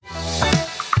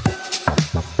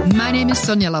My name is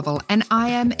Sonya Lovell, and I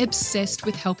am obsessed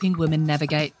with helping women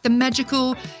navigate the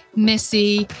magical,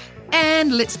 messy,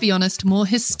 and let's be honest, more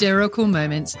hysterical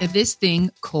moments of this thing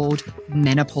called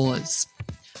menopause.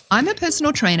 I'm a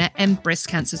personal trainer and breast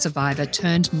cancer survivor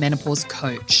turned menopause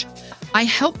coach. I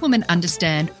help women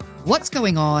understand what's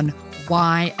going on,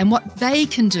 why, and what they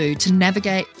can do to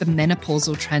navigate the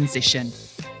menopausal transition.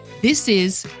 This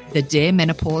is the Dear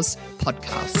Menopause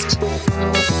podcast.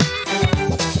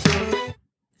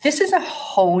 This is a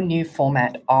whole new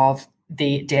format of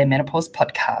the Dear Menopause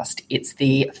podcast. It's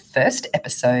the first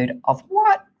episode of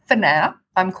what, for now,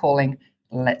 I'm calling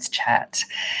Let's Chat.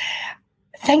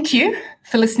 Thank you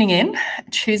for listening in,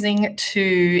 choosing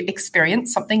to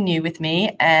experience something new with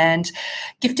me and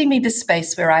gifting me this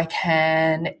space where I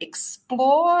can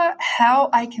explore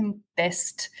how I can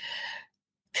best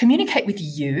communicate with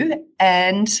you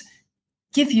and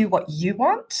give you what you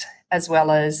want, as well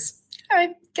as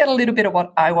get a little bit of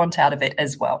what I want out of it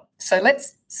as well. So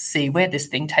let's see where this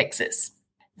thing takes us.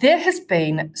 There has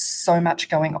been so much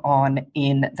going on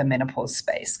in the menopause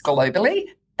space globally,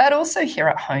 but also here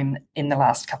at home in the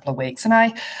last couple of weeks. And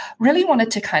I really wanted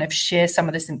to kind of share some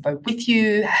of this info with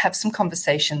you, have some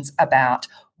conversations about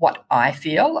what I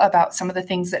feel about some of the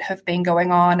things that have been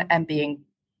going on and being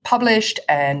published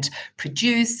and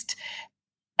produced,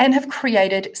 and have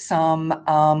created some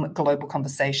global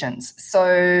conversations.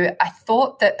 So I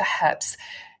thought that perhaps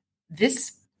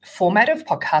this format of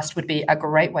podcast would be a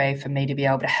great way for me to be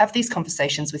able to have these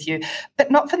conversations with you, but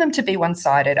not for them to be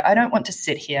one-sided. I don't want to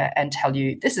sit here and tell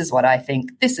you, this is what I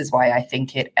think, this is why I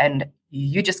think it, and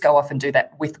you just go off and do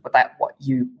that with that what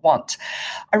you want.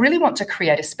 I really want to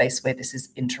create a space where this is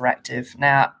interactive.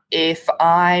 Now, if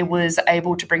I was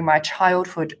able to bring my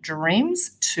childhood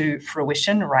dreams to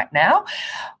fruition right now,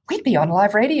 we'd be on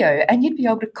live radio and you'd be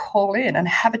able to call in and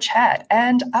have a chat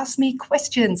and ask me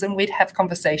questions and we'd have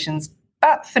conversations.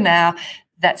 But for now,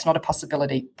 that's not a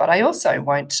possibility. But I also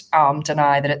won't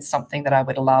deny that it's something that I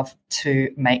would love to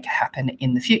make happen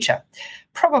in the future.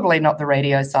 Probably not the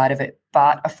radio side of it,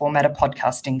 but a format of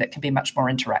podcasting that can be much more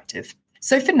interactive.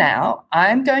 So for now,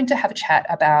 I'm going to have a chat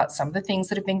about some of the things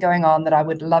that have been going on that I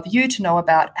would love you to know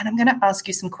about, and I'm going to ask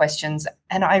you some questions.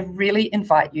 And I really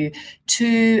invite you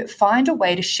to find a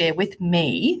way to share with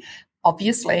me,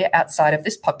 obviously outside of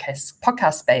this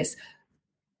podcast space,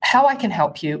 how I can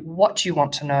help you, what you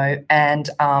want to know, and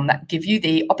give you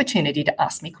the opportunity to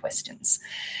ask me questions.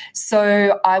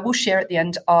 So I will share at the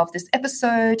end of this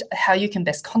episode how you can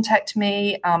best contact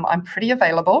me. I'm pretty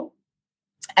available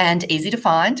and easy to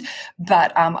find,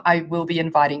 but I will be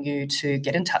inviting you to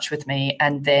get in touch with me.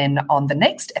 And then on the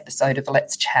next episode of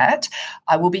Let's Chat,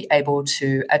 I will be able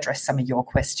to address some of your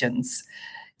questions.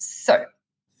 So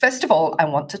first of all, I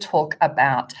want to talk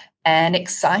about an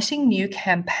exciting new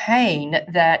campaign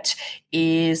that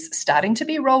is starting to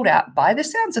be rolled out by the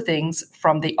sounds of things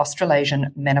from the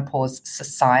Australasian Menopause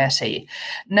Society.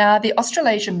 Now, the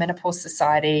Australasian Menopause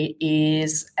Society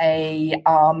is a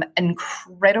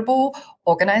incredible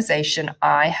organisation.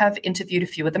 I have interviewed a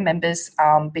few of the members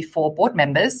before, board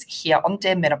members here on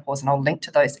Dear Menopause, and I'll link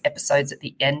to those episodes at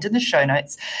the end in the show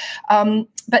notes.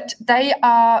 But they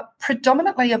are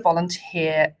predominantly a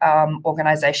volunteer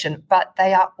organisation, but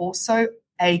they are also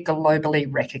a globally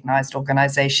recognised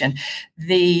organisation.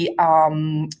 The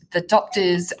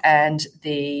doctors and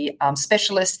the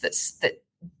specialists that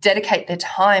dedicate their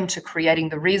time to creating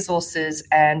the resources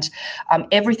and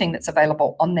everything that's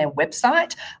available on their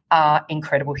website are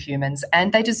incredible humans,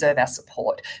 and they deserve our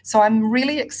support. So I'm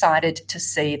really excited to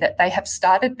see that they have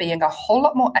started being a whole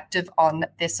lot more active on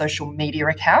their social media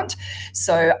account.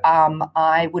 So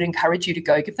I would encourage you to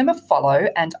go give them a follow,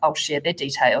 and I'll share their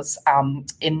details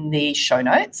in the show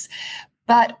notes.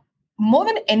 But more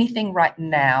than anything right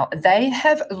now, they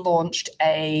have launched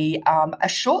a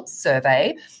short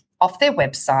survey off their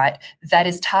website that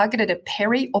is targeted at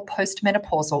peri or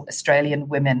postmenopausal Australian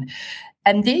women.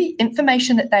 And the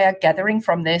information that they are gathering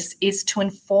from this is to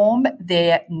inform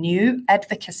their new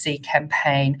advocacy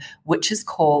campaign, which is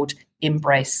called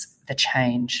Embrace the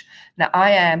Change. Now,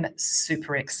 I am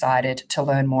super excited to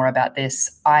learn more about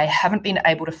this. I haven't been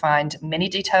able to find many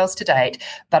details to date,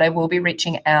 but I will be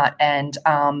reaching out and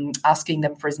asking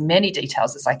them for as many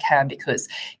details as I can, because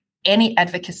any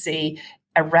advocacy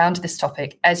around this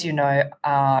topic, as you know,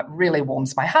 really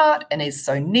warms my heart and is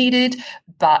so needed.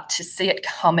 But to see it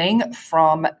coming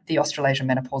from the Australasian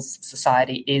Menopause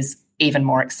Society is even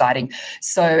more exciting.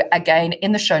 So again,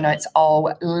 in the show notes,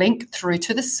 I'll link through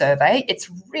to the survey.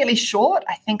 It's really short.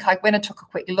 I think I went and took a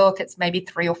quick look. It's maybe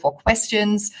 3 or 4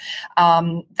 questions.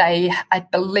 I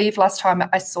believe last time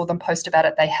I saw them post about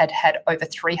it, they had over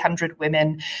 300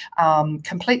 women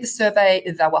complete the survey.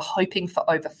 They were hoping for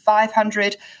over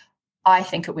 500. I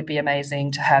think it would be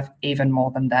amazing to have even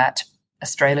more than that.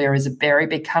 Australia is a very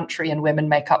big country and women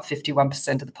make up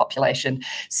 51% of the population.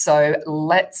 So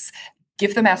let's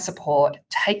give them our support,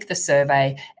 take the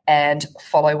survey, and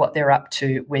follow what they're up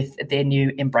to with their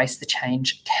new Embrace the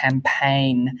Change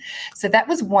campaign. So that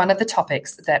was one of the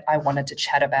topics that I wanted to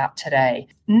chat about today.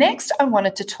 Next, I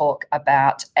wanted to talk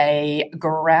about a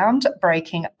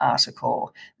groundbreaking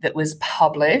article that was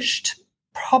published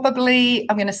probably,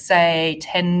 I'm going to say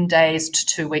 10 days to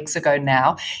 2 weeks ago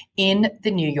now, in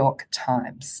the New York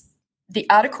Times. The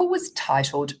article was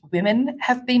titled, "Women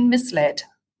Have Been Misled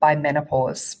by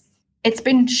Menopause." It's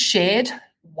been shared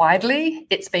widely,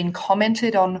 it's been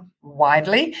commented on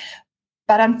widely,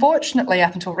 but unfortunately,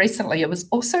 up until recently, it was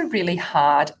also really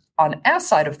hard on our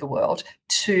side of the world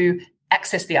to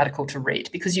access the article to read,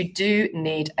 because you do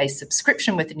need a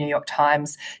subscription with the New York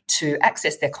Times to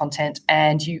access their content,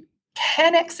 and you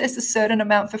can access a certain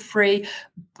amount for free.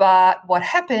 But what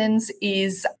happens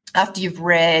is after you've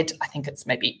read, I think it's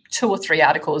maybe 2 or 3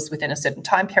 articles within a certain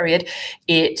time period,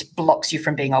 it blocks you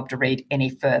from being able to read any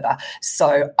further.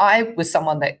 So I was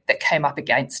someone that came up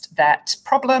against that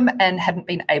problem and hadn't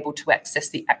been able to access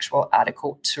the actual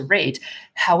article to read.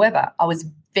 However, I was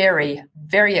very,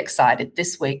 very excited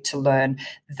this week to learn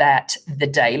that The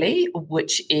Daily,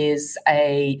 which is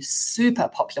a super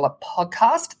popular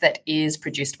podcast that is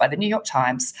produced by the New York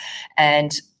Times,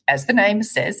 and as the name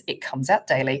says, it comes out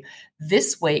daily.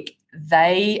 This week,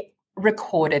 they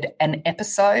recorded an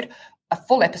episode, a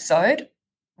full episode,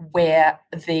 where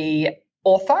the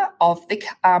author of the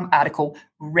article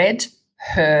read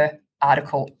her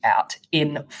article out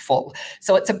in full.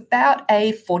 So it's about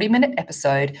a 40-minute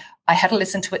episode. I had to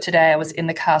listen to it today. I was in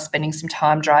the car spending some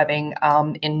time driving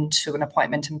into an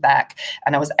appointment and back,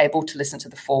 and I was able to listen to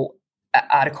the full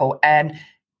article, and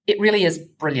it really is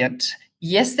brilliant.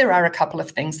 Yes, there are a couple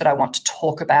of things that I want to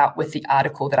talk about with the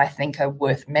article that I think are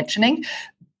worth mentioning,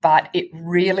 but it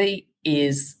really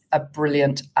is a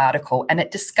brilliant article, and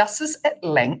it discusses at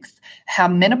length how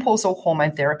menopausal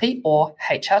hormone therapy, or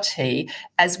HRT,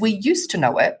 as we used to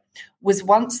know it, was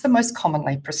once the most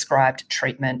commonly prescribed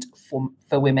treatment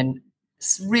for women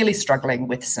really struggling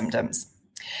with symptoms.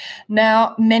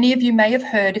 Now, many of you may have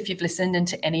heard, if you've listened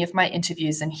into any of my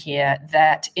interviews in here,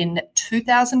 that in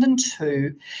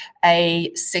 2002,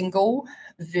 a single,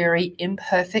 very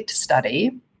imperfect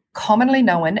study, commonly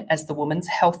known as the Women's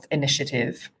Health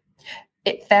Initiative,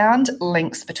 it found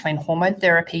links between hormone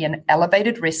therapy and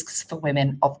elevated risks for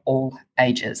women of all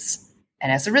ages.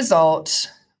 And as a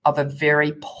result of a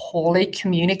very poorly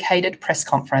communicated press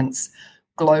conference,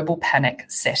 global panic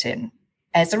set in.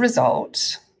 As a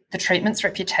result, the treatment's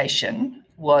reputation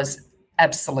was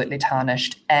absolutely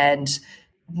tarnished, and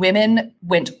women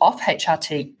went off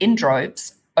HRT in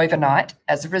droves overnight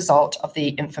as a result of the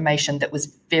information that was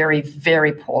very,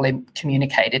 very poorly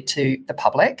communicated to the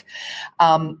public.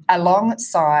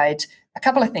 Alongside a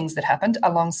couple of things that happened,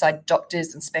 alongside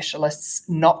doctors and specialists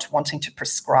not wanting to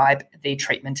prescribe the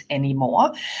treatment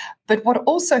anymore. But what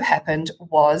also happened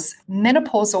was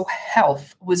menopausal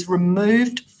health was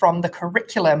removed from the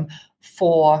curriculum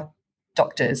for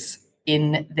doctors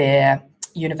in their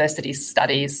university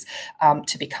studies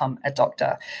to become a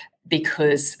doctor,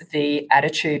 because the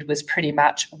attitude was pretty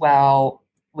much, well,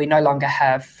 we no longer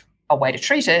have a way to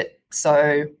treat it,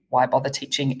 so why bother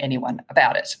teaching anyone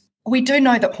about it? We do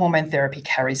know that hormone therapy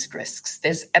carries risks.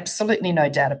 There's absolutely no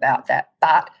doubt about that,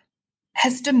 but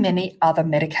as do many other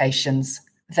medications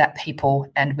that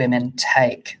people and women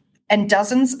take. And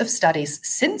dozens of studies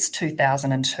since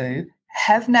 2002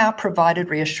 have now provided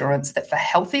reassurance that for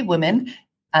healthy women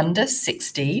under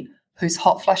 60 whose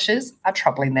hot flushes are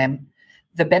troubling them,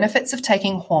 the benefits of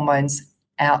taking hormones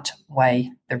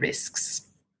outweigh the risks.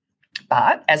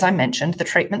 But as I mentioned, the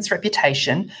treatment's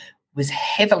reputation was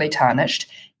heavily tarnished,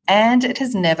 and it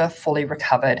has never fully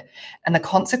recovered. And the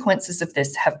consequences of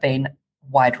this have been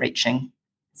wide-reaching.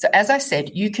 So as I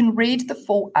said, you can read the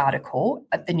full article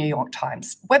at the New York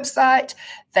Times website.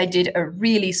 They did a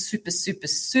really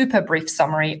super brief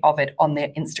summary of it on their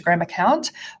Instagram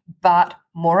account. But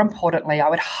more importantly, I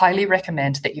would highly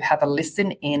recommend that you have a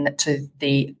listen in to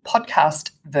the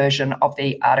podcast version of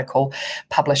the article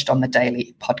published on the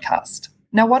Daily podcast.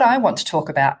 Now, what I want to talk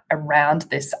about around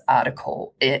this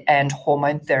article and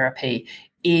hormone therapy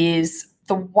is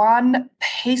the one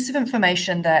piece of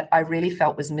information that I really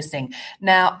felt was missing.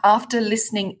 Now, after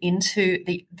listening into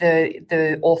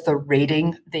the author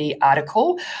reading the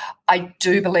article, I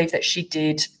do believe that she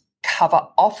did cover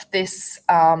off this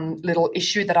little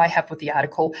issue that I have with the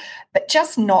article, but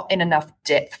just not in enough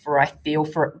depth I feel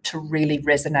for it to really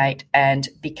resonate and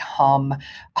become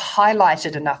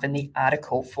highlighted enough in the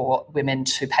article for women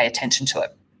to pay attention to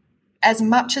it. As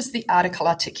much as the article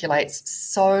articulates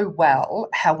so well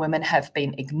how women have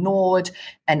been ignored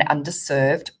and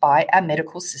underserved by our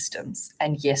medical systems,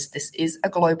 and yes, this is a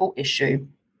global issue,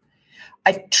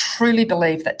 I truly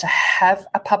believe that to have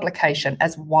a publication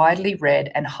as widely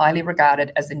read and highly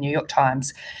regarded as the New York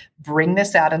Times bring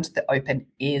this out into the open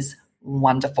is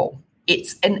wonderful.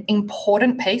 It's an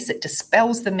important piece. It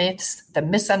dispels the myths, the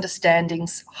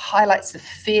misunderstandings, highlights the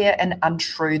fear and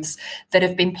untruths that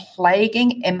have been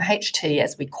plaguing MHT,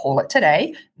 as we call it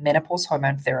today, menopause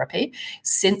hormone therapy,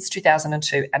 since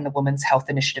 2002 and the Women's Health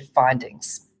Initiative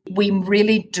findings. We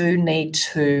really do need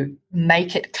to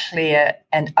make it clear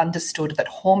and understood that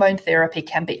hormone therapy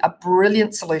can be a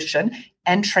brilliant solution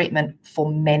and treatment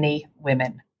for many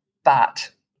women.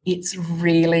 But it's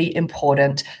really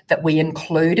important that we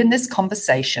include in this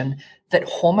conversation that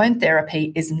hormone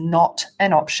therapy is not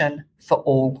an option for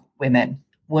all women.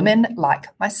 Women like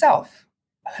myself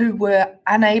who were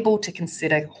unable to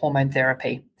consider hormone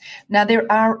therapy. Now, there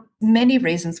are many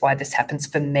reasons why this happens.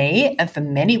 For me and for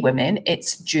many women,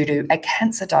 it's due to a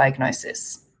cancer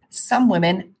diagnosis. Some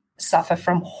women suffer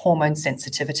from hormone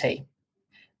sensitivity.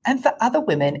 And for other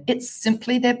women, it's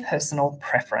simply their personal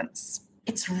preference.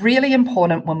 It's really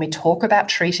important when we talk about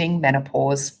treating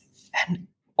menopause and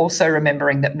also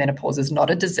remembering that menopause is not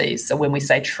a disease. So when we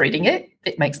say treating it,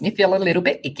 it makes me feel a little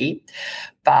bit icky.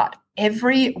 But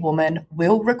every woman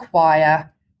will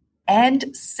require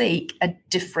and seek a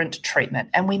different treatment.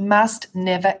 And we must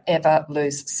never, ever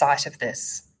lose sight of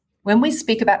this. When we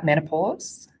speak about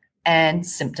menopause and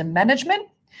symptom management,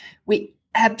 we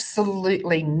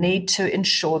absolutely need to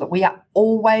ensure that we are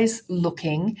always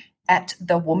looking at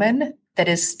the woman that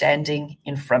is standing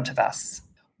in front of us.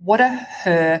 What are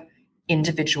her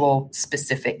individual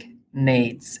specific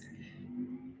needs?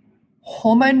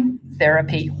 Hormone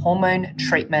therapy, hormone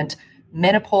treatment,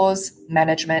 menopause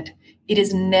management, it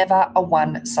is never a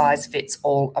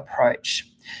one-size-fits-all approach.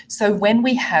 So when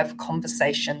we have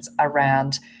conversations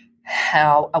around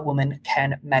how a woman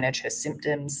can manage her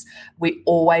symptoms, we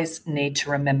always need to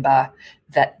remember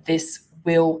that this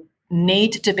will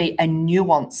need to be a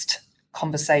nuanced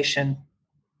conversation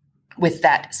with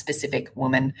that specific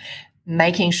woman,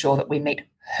 making sure that we meet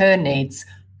her needs,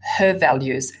 her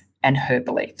values, and her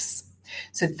beliefs.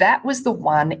 So that was the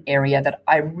one area that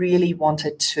I really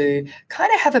wanted to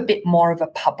kind of have a bit more of a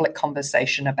public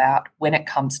conversation about when it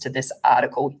comes to this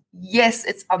article. Yes,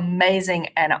 it's amazing,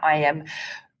 and I am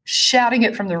shouting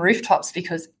it from the rooftops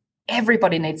because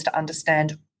everybody needs to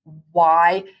understand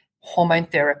why hormone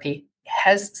therapy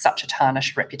has such a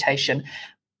tarnished reputation,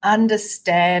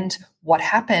 understand what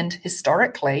happened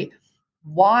historically,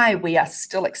 why we are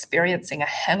still experiencing a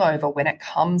hangover when it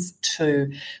comes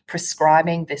to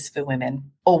prescribing this for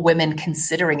women or women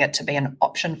considering it to be an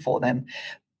option for them.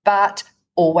 But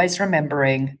always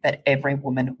remembering that every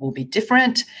woman will be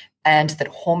different and that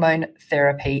hormone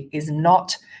therapy is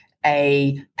not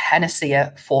a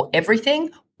panacea for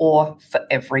everything or for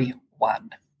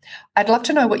everyone. I'd love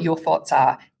to know what your thoughts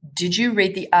are. Did you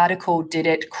read the article? Did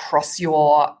it cross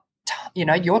your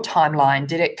timeline?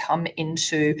 Did it come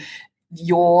into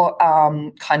your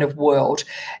kind of world?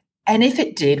 And if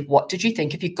it did, what did you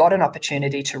think? If you got an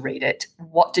opportunity to read it,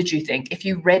 what did you think? If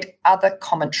you read other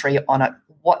commentary on it,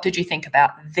 what did you think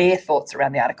about their thoughts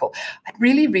around the article? I'd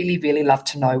really, really, really love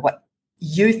to know what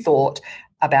you thought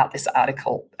about this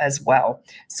article as well.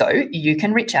 So you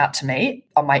can reach out to me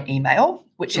on my email,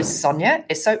 which is Sonya,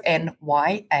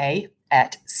 SONYA,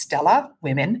 at Stellar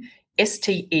Women,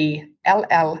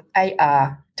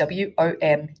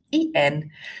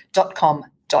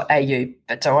 STELLARWOMEN.com.au.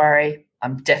 But don't worry,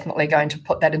 I'm definitely going to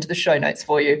put that into the show notes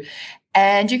for you.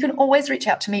 And you can always reach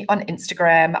out to me on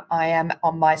Instagram. I am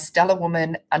on my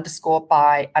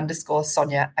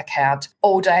stellarwoman_by_Sonya account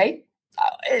all day.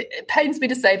 It pains me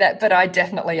to say that, but I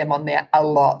definitely am on there a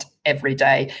lot every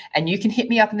day. And you can hit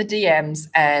me up in the DMs,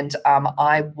 and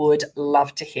I would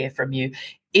love to hear from you.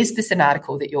 Is this an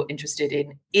article that you're interested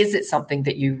in? Is it something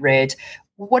that you read?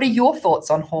 What are your thoughts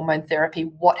on hormone therapy?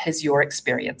 What has your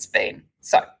experience been?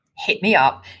 So hit me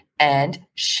up and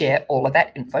share all of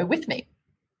that info with me.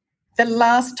 The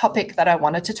last topic that I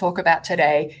wanted to talk about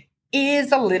today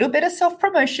is a little bit of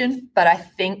self-promotion, but I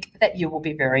think that you will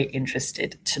be very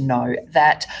interested to know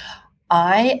that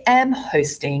I am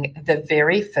hosting the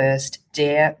very first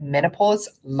Dare Menopause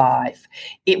Live.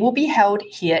 It will be held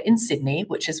here in Sydney,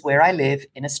 which is where I live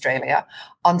in Australia,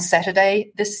 on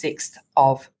Saturday, the 6th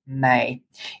of May.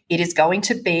 It is going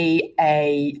to be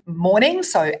a morning,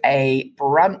 so a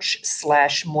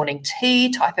brunch / morning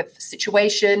tea type of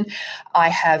situation. I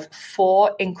have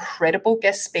 4 incredible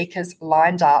guest speakers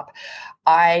lined up.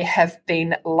 I have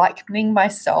been likening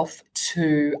myself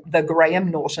to the Graham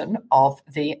Norton of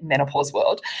the menopause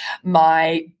world.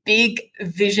 My big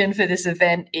vision for this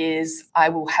event is I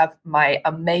will have my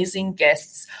amazing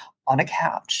guests on a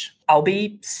couch. I'll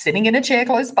be sitting in a chair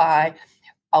close by.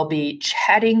 I'll be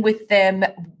chatting with them.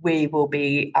 We will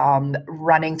be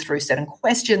running through certain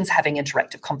questions, having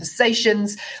interactive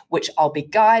conversations, which I'll be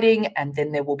guiding, and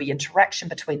then there will be interaction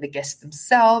between the guests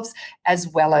themselves, as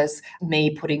well as me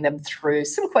putting them through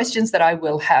some questions that I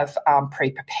will have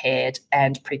pre-prepared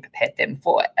them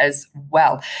for as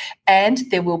well. And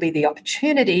there will be the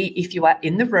opportunity, if you are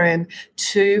in the room,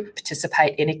 to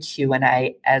participate in a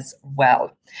Q&A as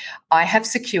well. I have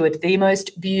secured the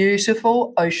most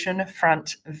beautiful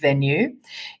oceanfront venue.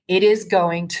 It is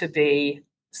going to be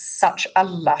such a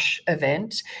lush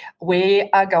event. We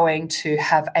are going to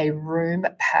have a room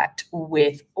packed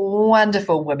with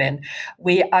wonderful women.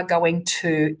 We are going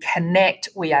to connect.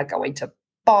 We are going to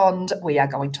bond. We are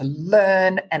going to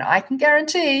learn. And I can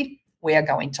guarantee we are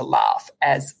going to laugh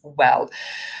as well.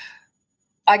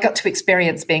 I got to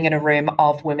experience being in a room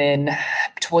of women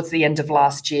towards the end of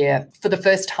last year for the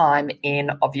first time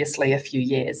in obviously a few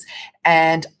years.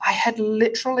 And I had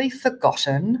literally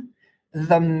forgotten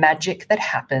the magic that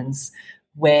happens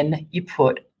when you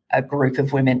put a group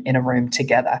of women in a room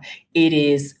together. It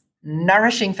is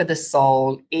nourishing for the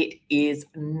soul. It is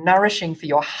nourishing for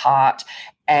your heart.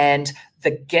 And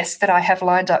the guests that I have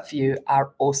lined up for you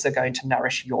are also going to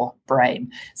nourish your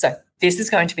brain. So this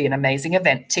is going to be an amazing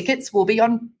event. Tickets will be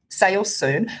on sale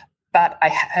soon, but I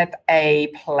have a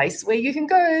place where you can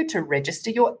go to register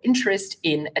your interest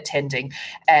in attending,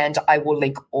 and I will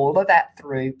link all of that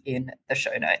through in the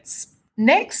show notes.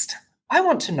 Next, I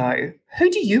want to know, who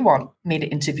do you want me to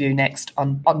interview next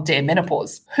on Dare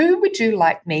Menopause? Who would you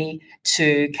like me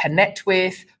to connect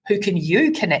with? Who can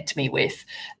you connect me with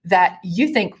that you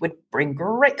think would bring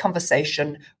great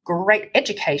conversation, great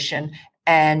education,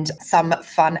 and some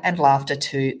fun and laughter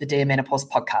to the Dare Menopause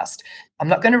podcast? I'm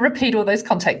not going to repeat all those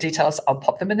contact details. I'll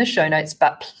pop them in the show notes,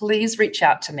 but please reach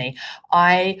out to me.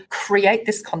 I create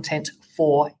this content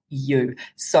for you.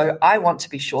 So I want to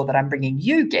be sure that I'm bringing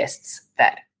you guests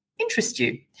that interest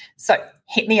you. So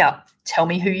hit me up. Tell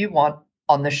me who you want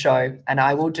on the show, and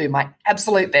I will do my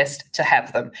absolute best to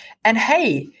have them. And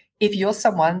hey, if you're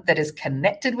someone that is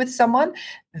connected with someone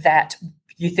that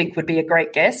you think would be a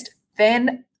great guest,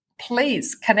 then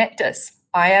please connect us.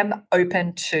 I am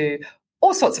open to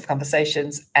all sorts of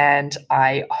conversations, and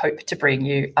I hope to bring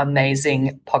you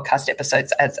amazing podcast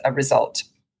episodes as a result.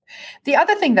 The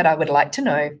other thing that I would like to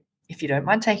know, if you don't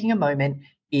mind taking a moment,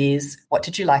 is what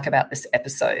did you like about this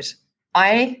episode?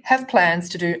 I have plans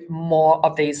to do more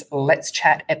of these Let's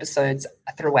Chat episodes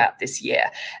throughout this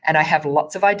year, and I have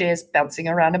lots of ideas bouncing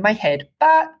around in my head,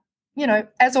 but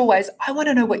as always, I want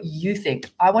to know what you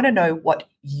think. I want to know what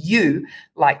you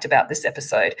liked about this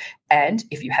episode. And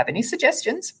if you have any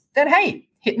suggestions, then hey,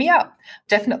 hit me up.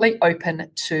 Definitely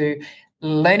open to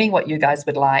learning what you guys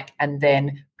would like and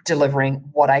then delivering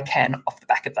what I can off the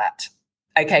back of that.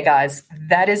 Okay, guys,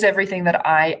 that is everything that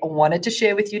I wanted to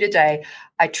share with you today.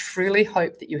 I truly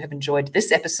hope that you have enjoyed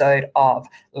this episode of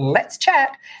Let's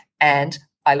Chat, and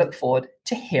I look forward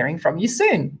to hearing from you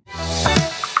soon.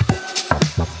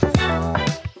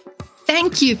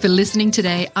 Thank you for listening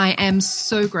today. I am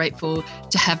so grateful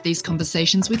to have these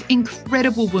conversations with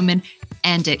incredible women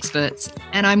and experts,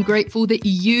 and I'm grateful that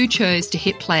you chose to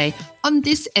hit play on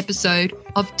this episode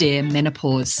of Dare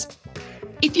Menopause.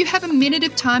 If you have a minute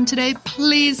of time today,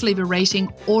 please leave a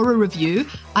rating or a review.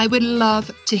 I would love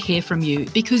to hear from you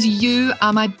because you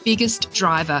are my biggest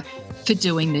driver for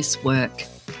doing this work.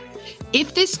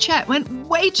 If this chat went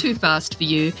way too fast for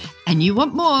you and you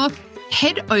want more,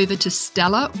 head over to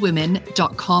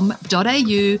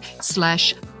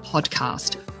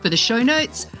stellarwomen.com.au/podcast for the show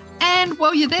notes. And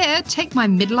while you're there, take my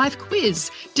midlife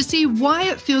quiz to see why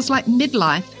it feels like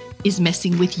midlife is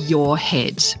messing with your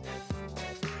head.